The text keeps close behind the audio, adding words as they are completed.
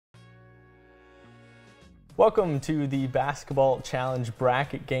Welcome to the Basketball Challenge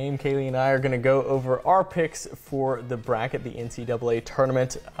bracket game. Kaleigh and I are going to go over our picks for the bracket, the NCAA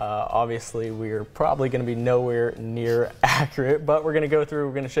tournament. Obviously, we're probably going to be nowhere near accurate, but we're going to go through,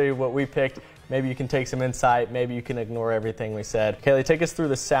 we're going to show you what we picked. Maybe you can take some insight. Maybe you can ignore everything we said. Kaleigh, take us through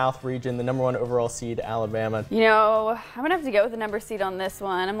the South region, the #1 overall seed, Alabama. You know, I'm going to have to go with the number seed on this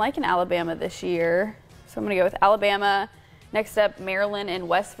one. I'm liking Alabama this year, so I'm going to go with Alabama. Next up, Maryland and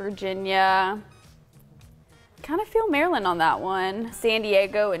West Virginia. Kind of feel Maryland on that one. San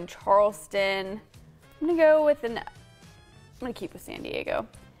Diego and Charleston. I'm gonna keep with San Diego.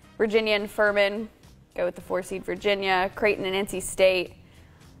 Virginia and Furman. Go with the 4 seed Virginia. Creighton and NC State.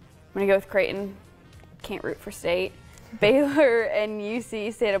 I'm gonna go with Creighton. Can't root for State. Baylor and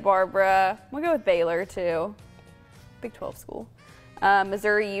UC Santa Barbara. I'm gonna go with Baylor too. Big 12 school.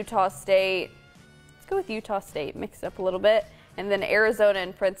 Missouri, Utah State. Let's go with Utah State. Mix it up a little bit. And then Arizona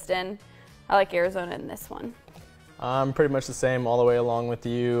and Princeton. I like Arizona in this one. I'm pretty much the same all the way along with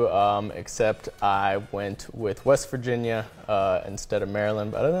you, except I went with West Virginia instead of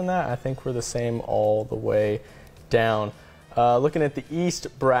Maryland. But other than that, I think we're the same all the way down. Looking at the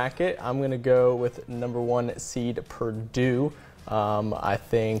East bracket, I'm going to go with #1 seed Purdue. I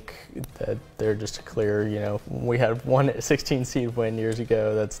think that they're just a clear, we had one 16 seed win years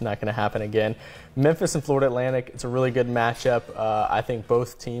ago. That's not going to happen again. Memphis and Florida Atlantic, it's a really good matchup. I think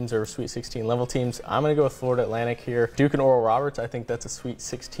both teams are Sweet 16 level teams. I'm going to go with Florida Atlantic here. Duke and Oral Roberts, I think that's a Sweet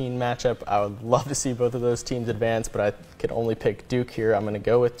 16 matchup. I would love to see both of those teams advance, but I could only pick Duke here. I'm going to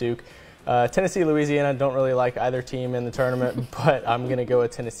go with Duke. Tennessee, Louisiana, don't really like either team in the tournament, but I'm going to go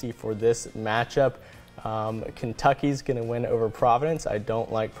with Tennessee for this matchup. Kentucky's going to win over Providence. I don't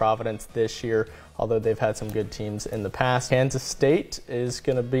like Providence this year, although they've had some good teams in the past. Kansas State is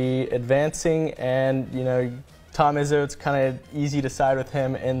going to be advancing, and Tom Izzo, it's kind of easy to side with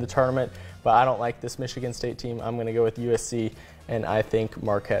him in the tournament, but I don't like this Michigan State team. I'm going to go with USC, and I think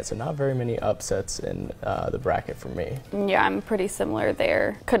Marquette. So not very many upsets in the bracket for me. Yeah, I'm pretty similar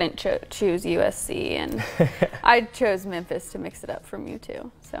there. Couldn't choose USC, and I chose Memphis to mix it up from you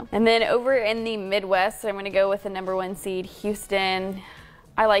too. And then over in the Midwest, I'm going to go with the #1 seed Houston.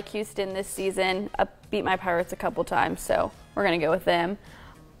 I like Houston this season. I beat my Pirates a couple times, so we're going to go with them.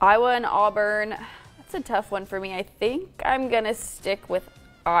 Iowa and Auburn, that's a tough one for me. I think I'm going to stick with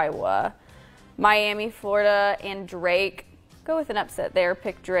Iowa. Miami, Florida, and Drake. Go with an upset there,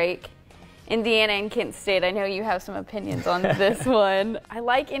 pick Drake. Indiana and Kent State. I know you have some opinions on this one. I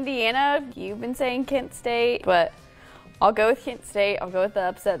like Indiana. You've been saying Kent State, but I'll go with Kent State. I'll go with the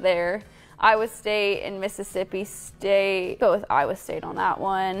upset there. Iowa State and Mississippi State. Go with Iowa State on that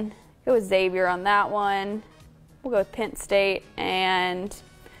one. Go with Xavier on that one. We'll go with Penn State, and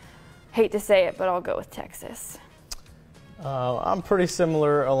hate to say it, but I'll go with Texas. I'm pretty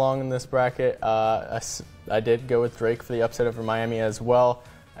similar along in this bracket. I did go with Drake for the upset over Miami as well.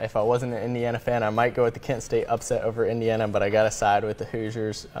 If I wasn't an Indiana fan, I might go with the Kent State upset over Indiana, but I got to side with the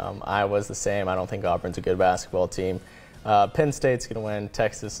Hoosiers. Iowa's the same. I don't think Auburn's a good basketball team. Penn State's going to win.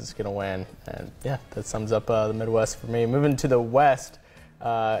 Texas is going to win. And yeah, that sums up the Midwest for me. Moving to the West,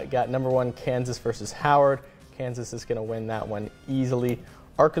 got #1 Kansas versus Howard. Kansas is going to win that one easily.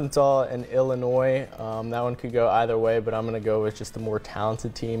 Arkansas and Illinois, that one could go either way, but I'm going to go with just the more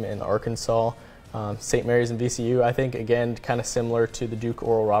talented team in Arkansas. St. Mary's and VCU, I think, again, kind of similar to the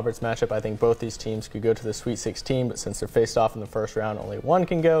Duke-Oral Roberts matchup. I think both these teams could go to the Sweet 16, but since they're faced off in the first round, only one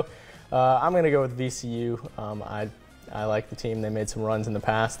can go. I'm going to go with VCU. I like the team. They made some runs in the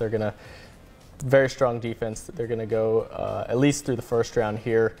past. They're going to very strong defense. They're going to go at least through the first round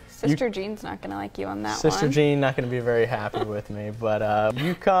here. Sister Jean's not going to like you on that one. Sister Jean not going to be very happy with me. But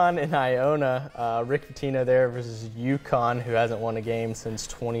UConn and Iona, Rick Pitino there versus UConn, who hasn't won a game since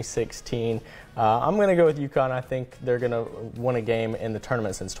 2016. I'm going to go with UConn. I think they're going to win a game in the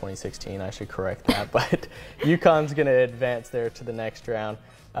tournament since 2016. I should correct that. But UConn's going to advance there to the next round.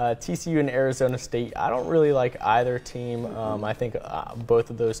 TCU and Arizona State, I don't really like either team. I think both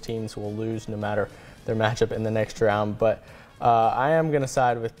of those teams will lose no matter their matchup in the next round. But I am going to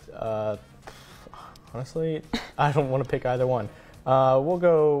side with, honestly, I don't want to pick either one. We'll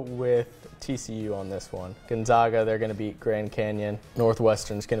go with TCU on this one. Gonzaga, they're going to beat Grand Canyon.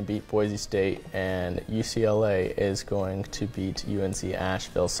 Northwestern's going to beat Boise State. And UCLA is going to beat UNC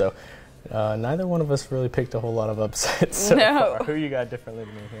Asheville. So neither one of us really picked a whole lot of upsets so far. Who you got differently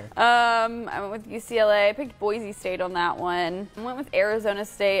than me here? I went with UCLA. I picked Boise State on that one. I went with Arizona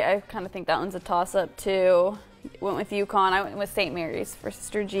State. I kind of think that one's a toss-up too. Went with UConn. I went with St. Mary's for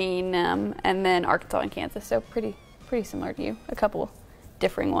Sister Jean, and then Arkansas and Kansas. So pretty similar to you. A couple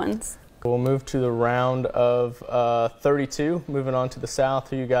differing ones. We'll move to the round of 32. Moving on to the South.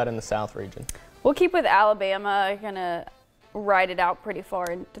 Who you got in the South region? We'll keep with Alabama. Gonna ride it out pretty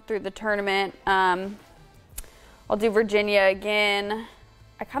far through the tournament. I'll do Virginia again.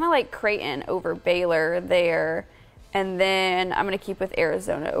 I kind of like Creighton over Baylor there. And then I'm going to keep with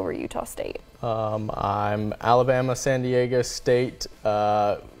Arizona over Utah State. I'm Alabama, San Diego State.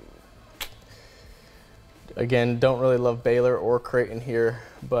 Again, don't really love Baylor or Creighton here,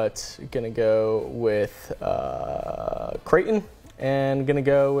 but going to go with Creighton and going to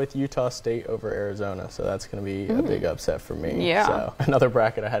go with Utah State over Arizona. So that's going to be a big upset for me. Yeah. So another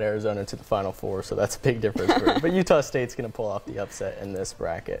bracket, I had Arizona to the Final Four, so that's a big difference for me. But Utah State's going to pull off the upset in this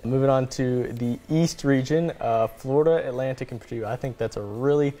bracket. Moving on to the East region, Florida Atlantic and Purdue. I think that's a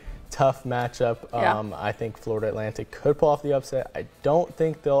really tough matchup. Yeah. I think Florida Atlantic could pull off the upset. I don't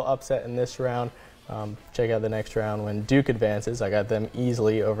think they'll upset in this round. Check out the next round when Duke advances. I got them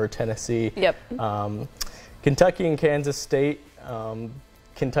easily over Tennessee. Yep. Kentucky and Kansas State.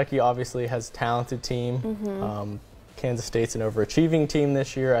 Kentucky obviously has a talented team. Kansas State's an overachieving team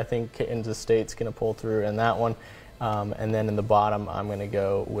this year. I think Kansas State's going to pull through in that one. And then in the bottom, I'm going to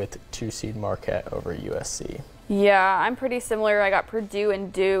go with 2-seed Marquette over USC. Yeah, I'm pretty similar. I got Purdue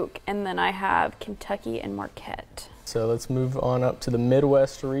and Duke, and then I have Kentucky and Marquette. So let's move on up to the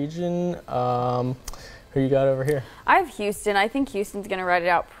Midwest region. Who you got over here? I have Houston. I think Houston's going to ride it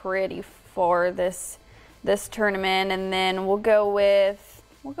out pretty far this tournament, and then we'll go with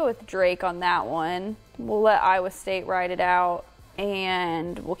Drake on that one. We'll let Iowa State ride it out,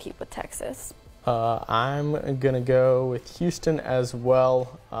 and we'll keep with Texas. I'm gonna go with Houston as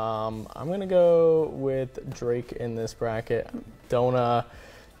well. I'm gonna go with Drake in this bracket. Don't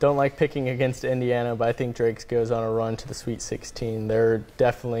like picking against Indiana, but I think Drake goes on a run to the Sweet 16. They're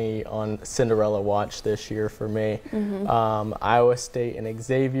definitely on Cinderella watch this year for me. Iowa State and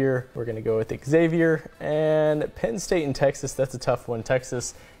Xavier. We're going to go with Xavier. And Penn State and Texas, that's a tough one.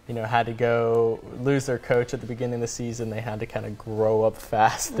 Texas, had to go lose their coach at the beginning of the season. They had to kind of grow up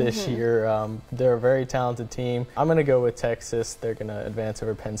fast this year. They're a very talented team. I'm going to go with Texas. They're going to advance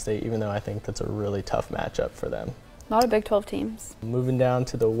over Penn State, even though I think that's a really tough matchup for them. A lot of Big 12 teams. Moving down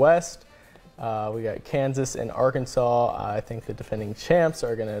to the West, we got Kansas and Arkansas. I think the defending champs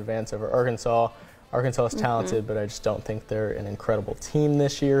are going to advance over Arkansas. Arkansas is talented, but I just don't think they're an incredible team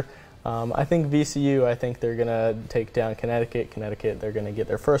this year. I think VCU, I think they're going to take down Connecticut. Connecticut, they're going to get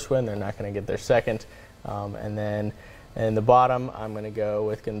their first win. They're not going to get their second. And then in the bottom, I'm going to go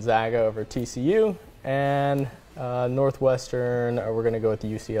with Gonzaga over TCU. And Northwestern, we're going to go with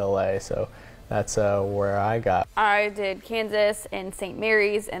UCLA. So that's where I got. I did Kansas and St.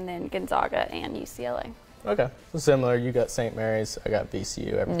 Mary's, and then Gonzaga and UCLA. Okay, so similar. You got St. Mary's, I got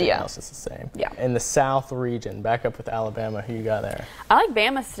VCU. Everything else is the same. Yeah. In the South region, back up with Alabama. Who you got there? I like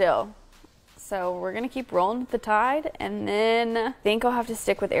Bama still. So we're going to keep rolling with the tide, and then I think I'll have to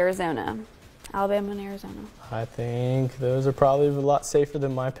stick with Arizona. Alabama and Arizona. I think those are probably a lot safer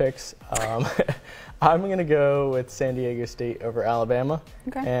than my picks. I'm going to go with San Diego State over Alabama,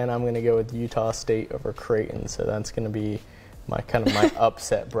 and I'm going to go with Utah State over Creighton. So that's going to be my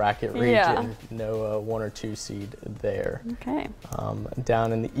upset bracket region. Yeah. No 1 or 2 seed there. Okay.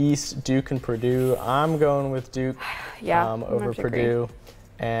 Down in the East, Duke and Purdue. I'm going with Duke over Purdue.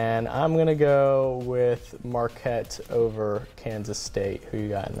 And I'm going to go with Marquette over Kansas State. Who you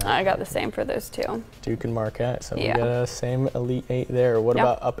got in that? I got the same for those two. Duke and Marquette. So we got the same Elite 8 there. What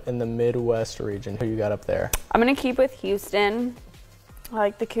about up in the Midwest region? Who you got up there? I'm going to keep with Houston. I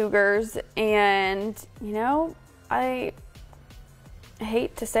like the Cougars. And, I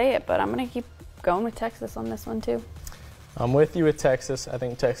hate to say it, but I'm going to keep going with Texas on this one too. I'm with you with Texas. I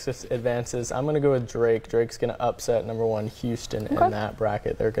think Texas advances. I'm going to go with Drake. Drake's going to upset number 1 Houston in that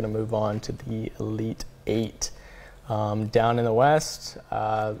bracket. They're going to move on to the Elite 8. Down in the West,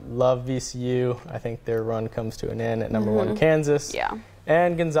 love VCU. I think their run comes to an end at number 1 Kansas. Yeah.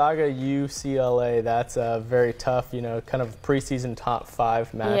 And Gonzaga, UCLA. That's a very tough, kind of preseason top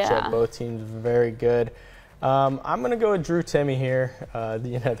 5 matchup. Yeah. Both teams very good. I'm going to go with Drew Timme here.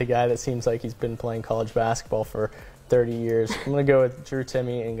 The guy that seems like he's been playing college basketball for 30 years. I'm going to go with Drew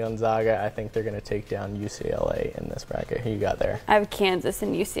Timme and Gonzaga. I think they're going to take down UCLA in this bracket. Who you got there? I have Kansas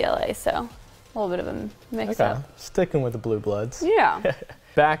and UCLA, so a little bit of a mix-up. Sticking with the Blue Bloods. Yeah.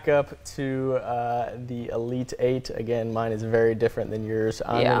 Back up to the Elite 8. Again, mine is very different than yours.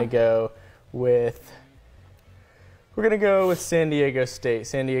 I'm going to go with... We're going to go with San Diego State.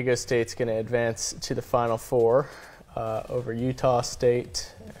 San Diego State's going to advance to the Final Four over Utah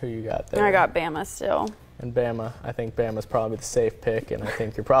State. Who you got there? I got Bama still. and Bama. I think Bama's probably the safe pick, and I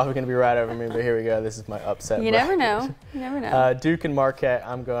think you're probably going to be right over me, but here we go. This is my upset. You never know. You never know. Duke and Marquette.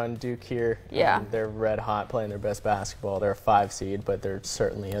 I'm going Duke here. Yeah. They're red hot, playing their best basketball. They're a 5 seed, but they're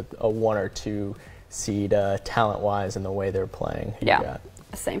certainly a 1 or 2 seed talent-wise in the way they're playing. Yeah.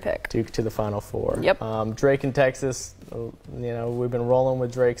 Same pick. Duke to the Final Four. Yep. Drake in Texas. You know, we've been rolling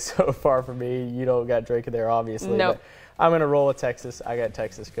with Drake so far for me. You don't got Drake there, obviously. Nope. But I'm going to roll with Texas. I got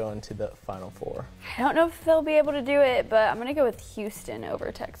Texas going to the Final Four. I don't know if they'll be able to do it, but I'm going to go with Houston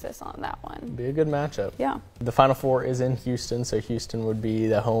over Texas on that one. Be a good matchup. Yeah. The Final Four is in Houston, so Houston would be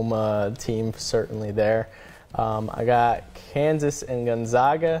the home team certainly there. I got Kansas and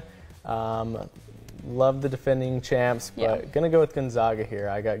Gonzaga. Love the defending champs, but going to go with Gonzaga here.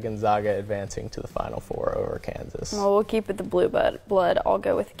 I got Gonzaga advancing to the Final Four over Kansas. Well, we'll keep it the blue blood. I'll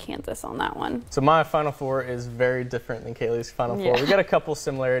go with Kansas on that one. So my Final Four is very different than Kaleigh's Final Four. We got a couple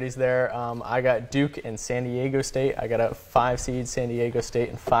similarities there. I got Duke and San Diego State. I got a 5 seed San Diego State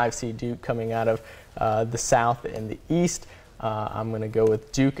and 5 seed Duke coming out of the South and the East. I'm going to go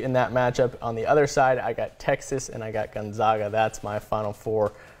with Duke in that matchup. On the other side, I got Texas and I got Gonzaga. That's my Final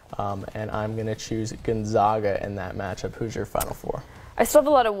Four. And I'm going to choose Gonzaga in that matchup. Who's your Final Four? I still have a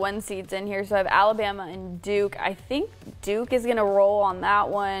lot of 1 seeds in here, so I have Alabama and Duke. I think Duke is going to roll on that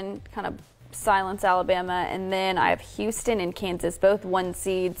one, kind of silence Alabama. And then I have Houston and Kansas, both 1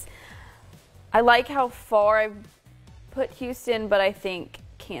 seeds. I like how far I put Houston, but I think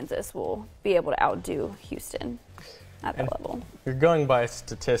Kansas will be able to outdo Houston at that level. You're going by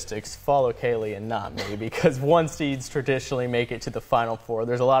statistics. Follow Kaleigh and not me, because 1 seeds traditionally make it to the Final Four.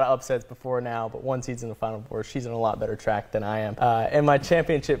 There's a lot of upsets before now, but 1 seed's in the Final Four. She's in a lot better track than I am. In my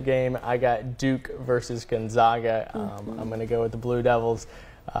championship game, I got Duke versus Gonzaga. I'm going to go with the Blue Devils.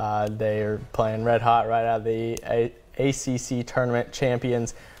 They are playing red hot right out of the ACC tournament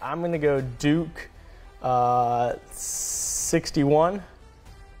champions. I'm going to go Duke 61.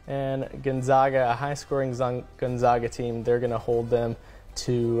 And Gonzaga, a high-scoring Gonzaga team, they're going to hold them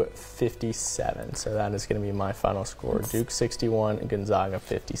to 57. So that is going to be my final score. Duke 61 and Gonzaga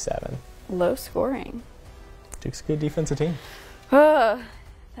 57. Low scoring. Duke's a good defensive team. That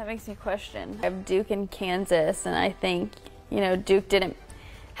makes me question. I have Duke and Kansas, and I think, you know, Duke didn't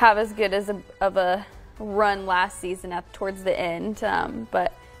have as good of a run last season towards the end.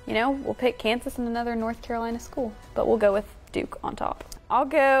 But, you know, we'll pick Kansas and another North Carolina school. But we'll go with Duke on top. I'll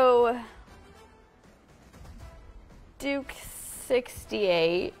go Duke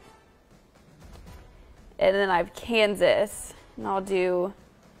 68, and then I have Kansas, and I'll do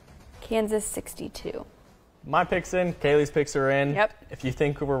Kansas 62. My pick's in, Kaleigh's picks are in. Yep. If you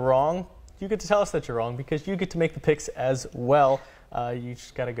think we're wrong, you get to tell us that you're wrong, because you get to make the picks as well. You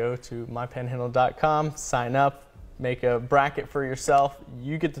just got to go to mypanhandle.com, sign up, make a bracket for yourself.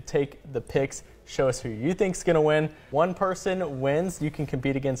 You get to take the picks. Show us who you think's going to win. 1 person wins. You can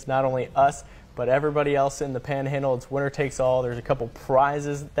compete against not only us, but everybody else in the Panhandle. It's winner takes all. There's a couple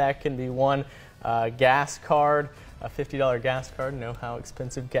prizes that can be won. Gas card, a $50 gas card. Know how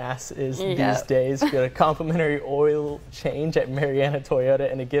expensive gas is these days. Get a complimentary oil change at Mariana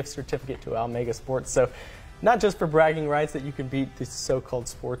Toyota and a gift certificate to Almega Sports. So not just for bragging rights that you can beat the so-called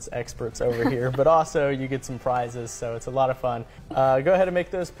sports experts over here, but also you get some prizes, so it's a lot of fun. Go ahead and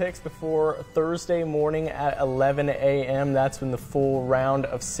make those picks before Thursday morning at 11 a.m. That's when the full round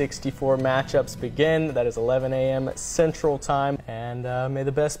of 64 matchups begin. That is 11 a.m. Central Time, and may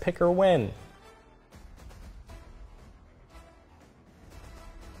the best picker win.